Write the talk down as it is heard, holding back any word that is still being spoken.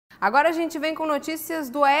Agora a gente vem com notícias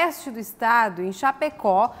do oeste do estado. Em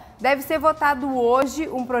Chapecó, deve ser votado hoje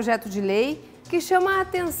um projeto de lei que chama a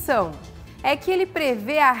atenção. É que ele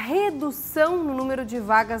prevê a redução no número de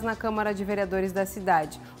vagas na Câmara de Vereadores da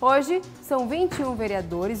cidade. Hoje, são 21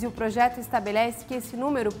 vereadores e o projeto estabelece que esse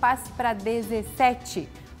número passe para 17.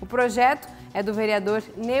 O projeto é do vereador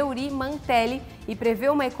Neuri Mantelli e prevê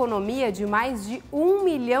uma economia de mais de R$1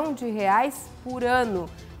 milhão por ano.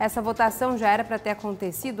 Essa votação já era para ter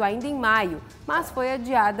acontecido ainda em maio, mas foi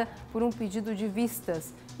adiada por um pedido de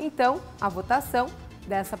vistas. Então, a votação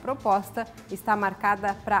dessa proposta está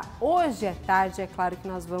marcada para hoje à tarde. É claro que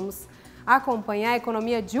nós vamos acompanhar a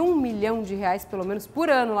economia de R$1 milhão pelo menos por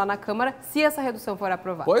ano lá na Câmara, se essa redução for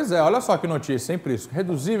aprovada. Pois é, olha só que notícia, sempre isso.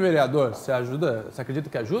 Reduzir vereador, você acredita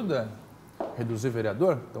que ajuda? Reduzir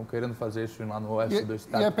vereador? Estão querendo fazer isso lá no oeste do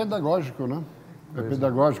estado. E é pedagógico, né? É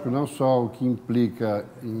pedagógico, não só o que implica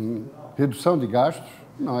em redução de gastos,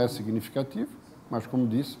 não é significativo, mas, como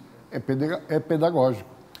disse, é pedagógico.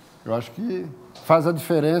 Eu acho que faz a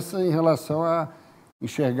diferença em relação a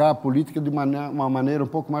enxergar a política de uma maneira um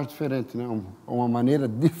pouco mais diferente, né? Uma maneira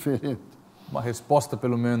diferente. Uma resposta,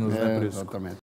 pelo menos, né, por isso. Exatamente.